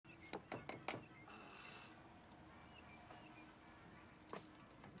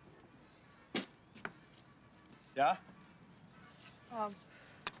Ja?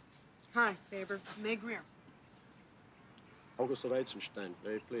 Hi, Faber. May Greer. August Reitzenstein,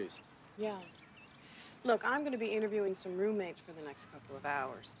 very pleased. Yeah. Look, I'm going to be interviewing some roommates for the next couple of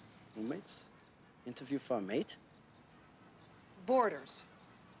hours. Roommates? Interview for a mate? Boarders.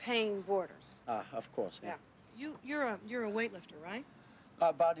 Paying boarders. Ah, of course, yeah. You're a weightlifter, right?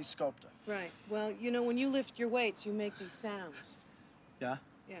 Body sculptor. Right. Well, you know, when you lift your weights, you make these sounds. Yeah?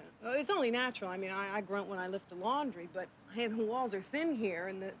 Yeah. It's only natural. I mean, I grunt when I lift the laundry, but hey, the walls are thin here,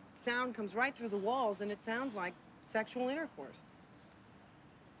 and the sound comes right through the walls, and it sounds like sexual intercourse.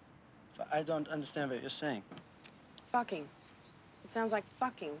 I don't understand what you're saying. Fucking. It sounds like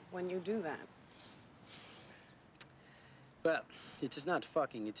fucking when you do that. Well, it is not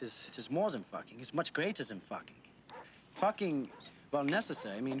fucking. It is more than fucking. It's much greater than fucking. Fucking, well,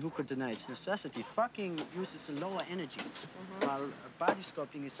 necessary. I mean, who could deny its necessity? Fucking uses a lower energies, while body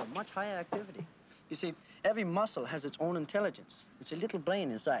sculpting is a much higher activity. You see, every muscle has its own intelligence. It's a little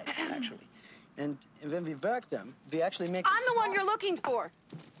brain inside, actually. And when we work them, we actually make I'm the one you're looking for.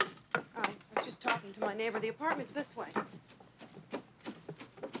 I was just talking to my neighbor. The apartment's this way.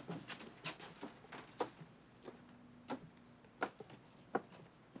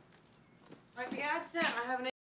 Like the ad said, I have an